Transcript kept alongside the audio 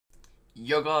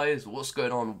Yo guys, what's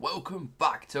going on? Welcome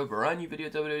back to a brand new video,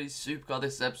 WWE Supercard.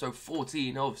 This is episode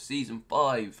 14 of Season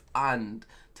 5, and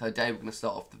today we're going to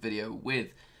start off the video with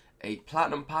a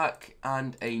Platinum Pack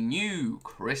and a new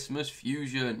Christmas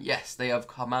Fusion. Yes, they have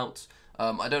come out.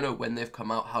 I don't know when they've come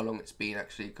out, how long it's been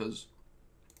actually, because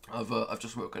I've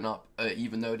just woken up,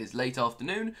 even though it is late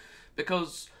afternoon,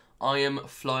 because I am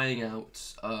flying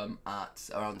out at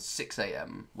around 6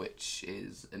 AM, which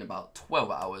is in about 12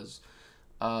 hours.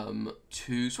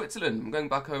 To Switzerland. I'm going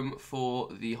back home for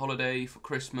the holiday, for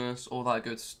Christmas, all that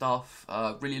good stuff.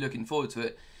 Really looking forward to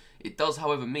it. It does,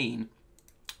 however, mean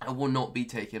I will not be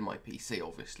taking my PC,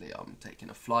 obviously. I'm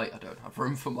taking a flight. I don't have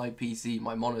room for my PC,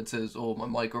 my monitors, or my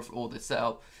microphone, or the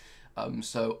setup.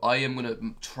 So I am going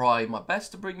to try my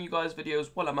best to bring you guys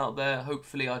videos while I'm out there.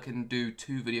 Hopefully I can do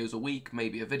 2 videos a week,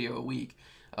 maybe a video a week.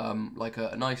 Like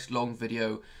a nice long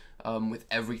video. With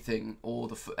everything,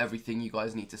 everything you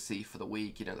guys need to see for the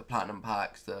week, you know, the platinum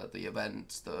packs, the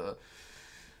events, the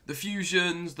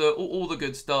fusions, all the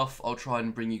good stuff. I'll try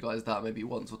and bring you guys that maybe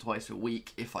once or twice a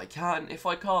week if I can. If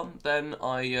I can't, then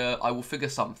I will figure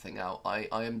something out. I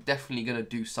am definitely gonna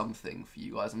do something for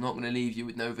you guys. I'm not gonna leave you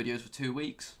with no videos for 2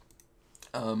 weeks.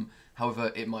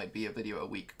 However, it might be a video a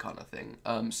week kind of thing.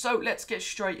 So let's get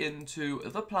straight into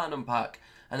the platinum pack,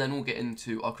 and then we'll get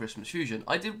into our Christmas Fusion.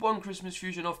 I did one Christmas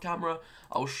Fusion off camera.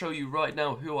 I'll show you right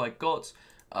now who I got.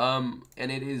 And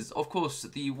it is, of course,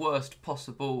 the worst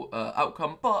possible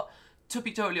outcome. But to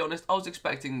be totally honest, I was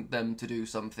expecting them to do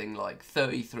something like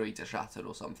 33 to Shattered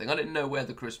or something. I didn't know where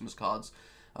the Christmas cards,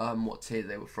 what tier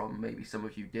they were from. Maybe some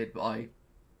of you did, but I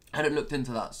hadn't looked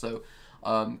into that. So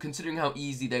considering how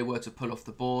easy they were to pull off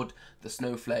the board, the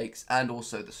snowflakes and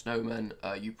also the snowmen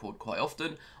you pulled quite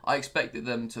often, I expected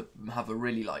them to have a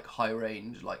really like high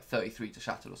range, like 33 to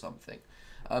Shattered or something.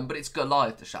 But it's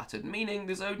Growlithe to Shattered, meaning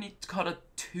there's only kind of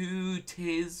 2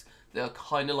 tiers that are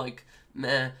kind of like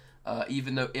meh,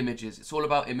 even though images, it's all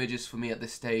about images for me at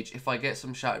this stage. If I get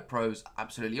some Shattered Pros,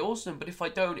 absolutely awesome, but if I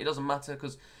don't, it doesn't matter,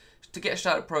 because to get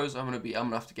Shattered Pros, I'm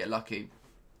gonna have to get lucky.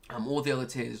 All the other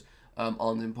tiers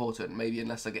aren't important, maybe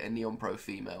unless I get a Neon Pro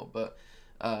female, but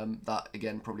that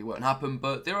again probably won't happen.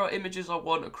 But there are images I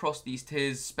want across these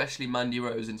tiers, especially Mandy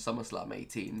Rose in SummerSlam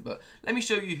 18. But let me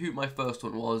show you who my first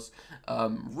one was.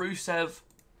 Rusev,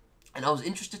 and I was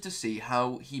interested to see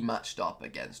how he matched up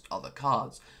against other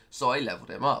cards, so I leveled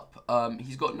him up.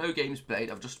 He's got no games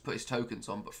played, I've just put his tokens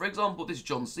on, but for example this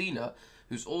John Cena,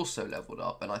 who's also leveled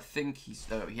up, and I think he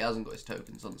hasn't got his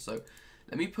tokens on, so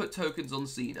let me put tokens on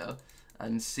Cena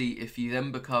and see if he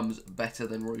then becomes better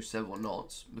than Rusev or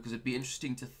not, because it'd be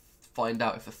interesting to find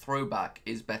out if a throwback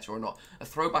is better or not. A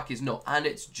throwback is not, and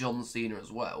it's John Cena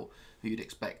as well, who you'd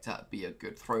expect to be a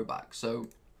good throwback. So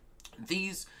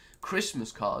these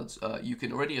Christmas cards, you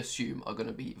can already assume are going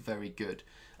to be very good.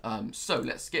 So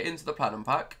let's get into the Platinum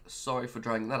Pack. Sorry for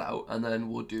dragging that out, and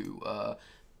then we'll do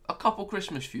a couple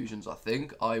Christmas Fusions, I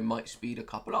think. I might speed a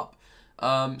couple up.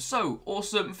 So,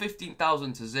 awesome,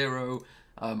 15,000 to 0.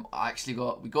 We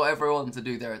got everyone to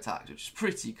do their attacks, which is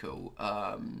pretty cool.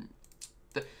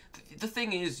 The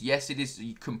thing is, yes, it is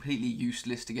completely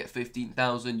useless to get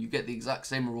 15,000. You get the exact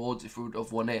same rewards if we would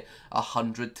have won it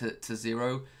 100 to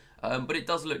 0. But it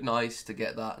does look nice to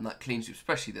get that, and that clean sweep,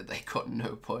 especially that they got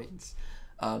no points.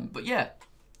 But yeah,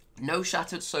 no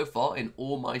Shattered so far in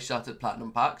all my Shattered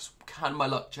Platinum Packs. Can my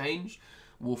luck change?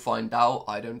 We'll find out.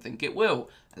 I don't think it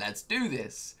will. Let's do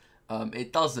this.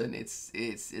 It doesn't.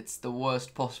 It's the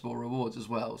worst possible rewards as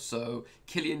well. So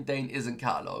Killian Dane isn't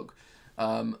catalog.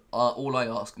 All I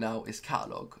ask now is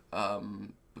catalog,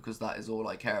 because that is all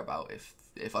I care about.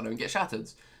 If I don't get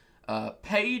Shattereds,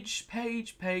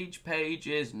 Page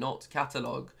is not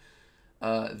catalog.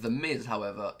 The Miz,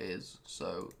 however, is,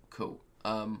 so cool.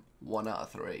 1 out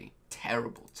of 3.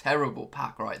 Terrible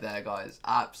pack right there, guys.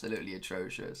 Absolutely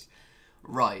atrocious.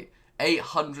 Right,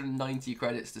 890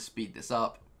 credits to speed this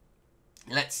up.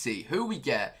 Let's see who we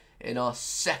get in our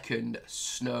second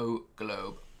Snow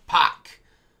Globe pack.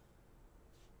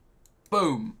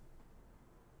 Boom.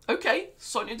 Okay,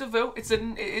 Sonya Deville. It's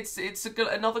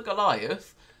another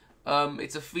Goliath.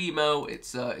 It's a female.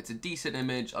 It's a decent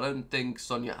image. I don't think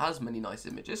Sonya has many nice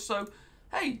images. So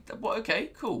hey,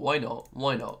 okay, cool. Why not?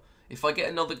 Why not? If I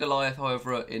get another Goliath,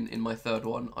 however, in my third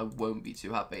one, I won't be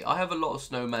too happy. I have a lot of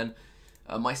snowmen.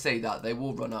 I say that, they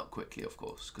will run out quickly, of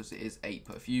course, because it is 8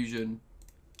 per fusion.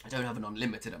 I don't have an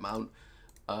unlimited amount.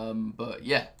 But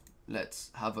yeah,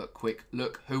 let's have a quick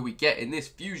look who we get in this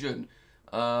fusion.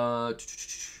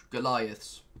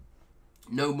 Goliaths.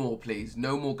 No more, please.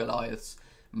 No more Goliaths.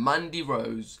 Mandy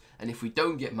Rose, and if we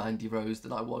don't get Mandy Rose,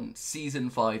 then I want Season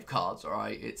 5 cards,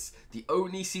 alright? It's the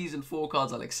only Season 4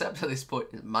 cards I'll accept at this point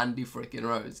is Mandy freaking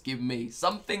Rose. Give me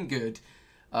something good,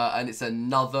 and it's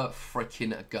another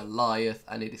freaking Goliath,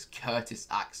 and it is Curtis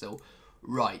Axel.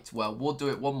 Right, well, we'll do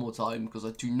it one more time, because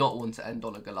I do not want to end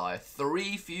on a Goliath.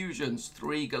 3 fusions,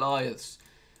 3 Goliaths.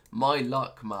 My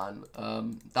luck, man.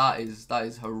 That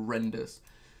is horrendous.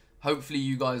 Hopefully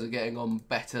you guys are getting on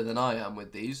better than I am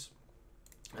with these.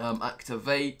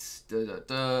 Activate,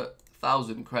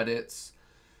 1,000 credits,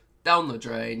 down the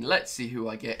drain. Let's see who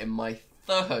I get in my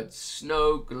 3rd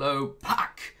Snow Globe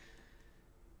pack.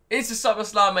 It's a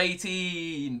SummerSlam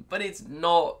 18, but it's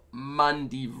not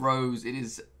Mandy Rose. It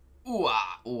is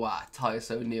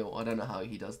Titus O'Neil. I don't know how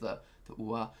he does the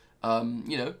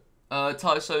you know.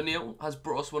 Titus O'Neil has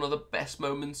brought us one of the best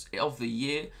moments of the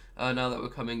year, now that we're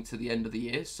coming to the end of the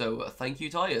year, so thank you,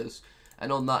 Titus.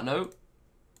 And on that note,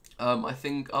 I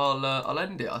think I'll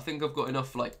end it. I think I've got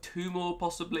enough for like 2 more,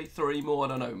 possibly 3 more, I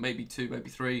don't know, maybe 2, maybe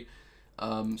 3.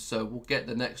 So we'll get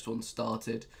the next one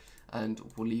started, and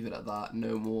we'll leave it at that.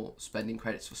 No more spending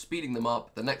credits for speeding them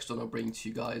up. The next one I'll bring to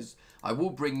you guys, I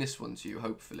will bring this one to you,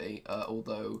 hopefully,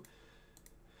 although...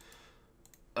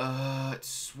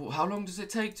 how long does it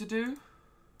take to do?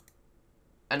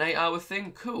 An 8-hour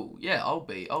thing? Cool. Yeah, I'll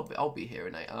be here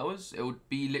in 8 hours. It would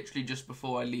be literally just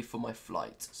before I leave for my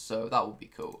flight, so that will be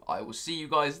cool. I will see you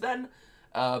guys then.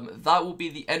 That will be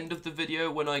the end of the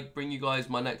video when I bring you guys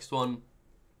my next one.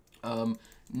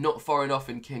 Not far enough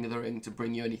in King of the Ring to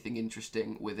bring you anything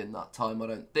interesting within that time, I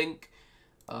don't think.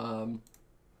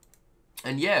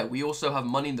 And yeah, we also have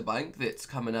Money in the Bank that's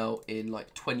coming out in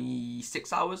like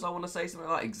 26 hours, I want to say, something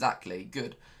like that. Exactly,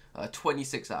 good.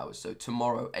 26 hours, so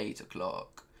tomorrow, 8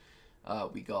 o'clock.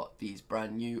 We got these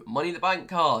brand new Money in the Bank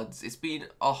cards. It's been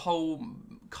a whole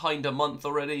kind of month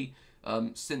already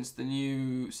since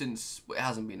it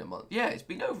hasn't been a month. Yeah, it's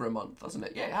been over a month, hasn't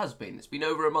it? Yeah, it has been. It's been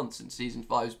over a month since Season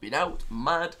 5's been out.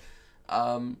 Mad.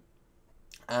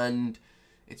 And...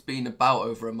 it's been about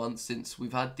over a month since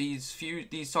we've had these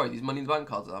Money in the Bank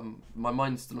cards. My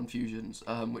mind's still on fusions,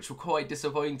 which were quite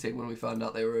disappointing when we found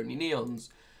out they were only neons.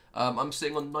 I'm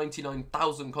sitting on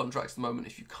 99,000 contracts at the moment.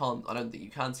 If you can't, I don't think you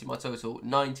can see my total.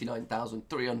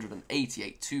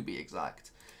 99,388 to be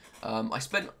exact. I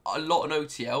spent a lot on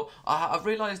OTL. I've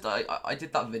realised I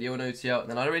did that video on OTL, and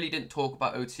then I really didn't talk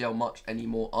about OTL much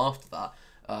anymore after that.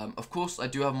 Of course, I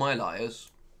do have my Elias.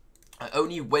 I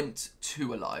only went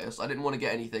to Elias. I didn't want to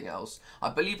get anything else. I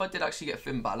believe I did actually get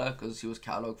Finn Balor because he was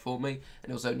catalogued for me,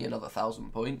 and it was only another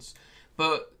 1,000 points.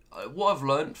 But what I've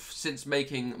learned since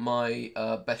making my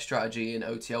best strategy in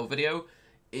OTL video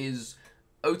is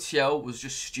OTL was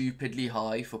just stupidly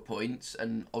high for points,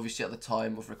 and obviously at the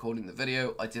time of recording the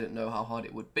video, I didn't know how hard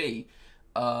it would be.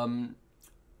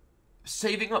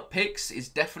 Saving up picks is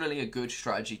definitely a good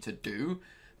strategy to do,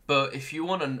 but if you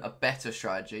want a better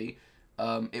strategy,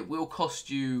 it will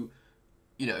cost you,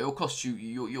 it'll cost you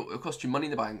Money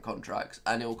in the Bank contracts,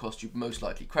 and it will cost you most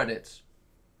likely credits.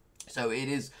 So it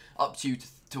is up to you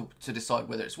to decide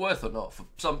whether it's worth or not. For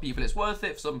some people it's worth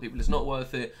it, for some people it's not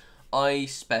worth it. I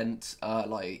spent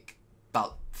like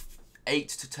about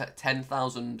 8,000 to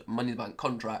 10,000 Money in the Bank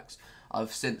contracts.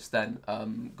 I've since then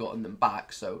gotten them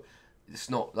back, so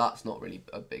that's not really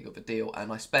a big of a deal.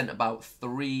 And I spent about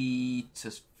 3,000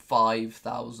 to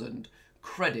 5,000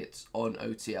 credits on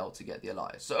OTL to get the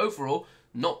Elias. So overall,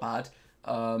 not bad.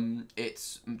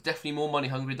 It's definitely more money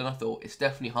hungry than I thought. It's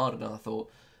definitely harder than I thought.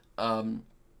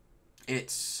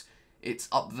 It's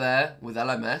up there with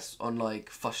LMS on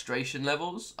like frustration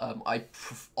levels.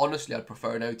 Honestly, I'd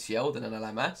prefer an OTL than an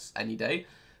LMS any day,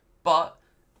 but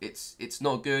it's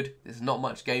not good. There's not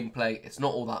much gameplay. It's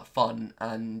not all that fun.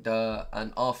 And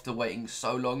after waiting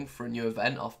so long for a new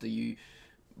event, after we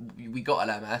got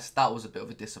LMS, that was a bit of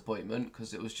a disappointment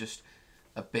because it was just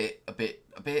a bit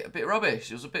rubbish.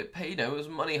 It was a bit, it was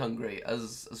money hungry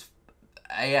as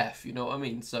AF. You know what I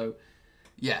mean? So.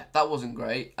 Yeah, that wasn't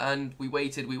great, and we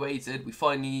waited, we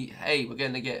finally, hey, we're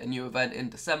going to get a new event in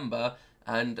December,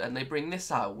 and they bring this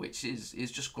out, which is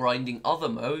just grinding other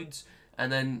modes,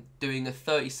 and then doing a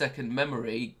 30-second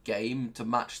memory game to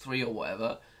match 3 or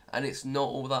whatever, and it's not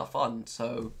all that fun.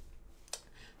 So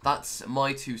that's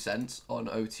my 2 cents on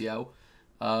OTL.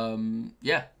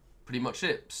 Yeah, pretty much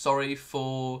it. Sorry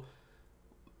for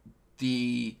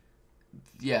the...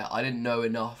 Yeah, I didn't know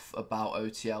enough about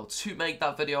OTL to make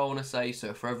that video, I want to say.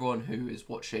 So for everyone who is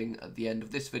watching at the end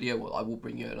of this video, well, I will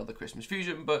bring you another Christmas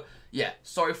Fusion. But yeah,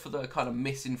 sorry for the kind of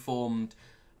misinformed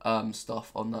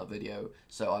stuff on that video.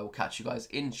 So I will catch you guys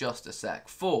in just a sec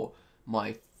for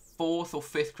my 4th or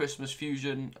 5th Christmas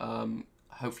Fusion.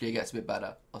 Hopefully it gets a bit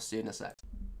better. I'll see you in a sec.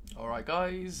 Alright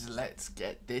guys, let's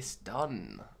get this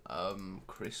done.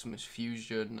 Christmas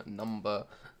fusion number,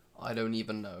 I don't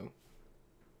even know.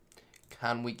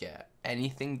 Can we get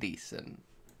anything decent?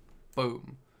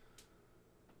 Boom.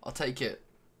 I'll take it.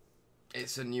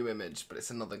 It's a new image, but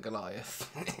it's another Goliath.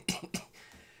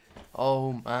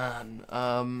 Oh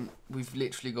man, we've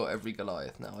literally got every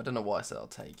Goliath now. I don't know why I said I'll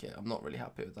take it. I'm not really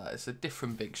happy with that. It's a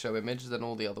different Big Show image than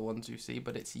all the other ones you see,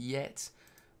 but it's yet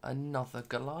another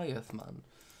Goliath, man.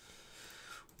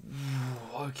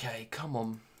 Okay, come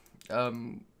on.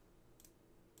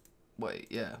 Wait,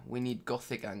 yeah, we need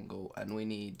Gothic Angle and we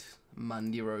need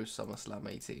Mandy Rose SummerSlam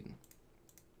 18.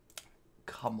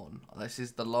 Come on, this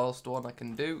is the last one I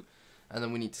can do, and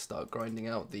then we need to start grinding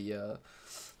out the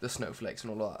snowflakes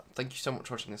and all of that. Thank you so much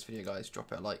for watching this video, guys.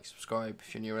 Drop it a like, subscribe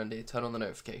if you're new around here, turn on the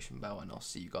notification bell, and I'll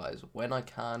see you guys when I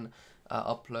can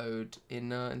upload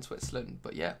in Switzerland.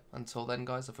 But yeah, until then,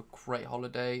 guys, have a great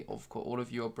holiday. Of course, all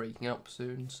of you are breaking up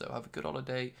soon, so have a good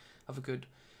holiday, have a good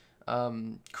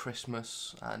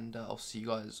Christmas, and I'll see you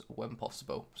guys when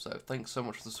possible. So thanks so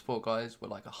much for the support, guys. We're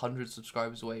like 100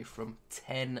 subscribers away from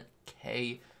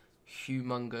 10k,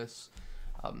 humongous.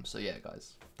 So yeah,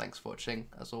 guys, thanks for watching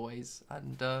as always,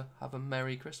 and have a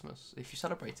Merry Christmas if you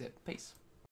celebrate it. Peace.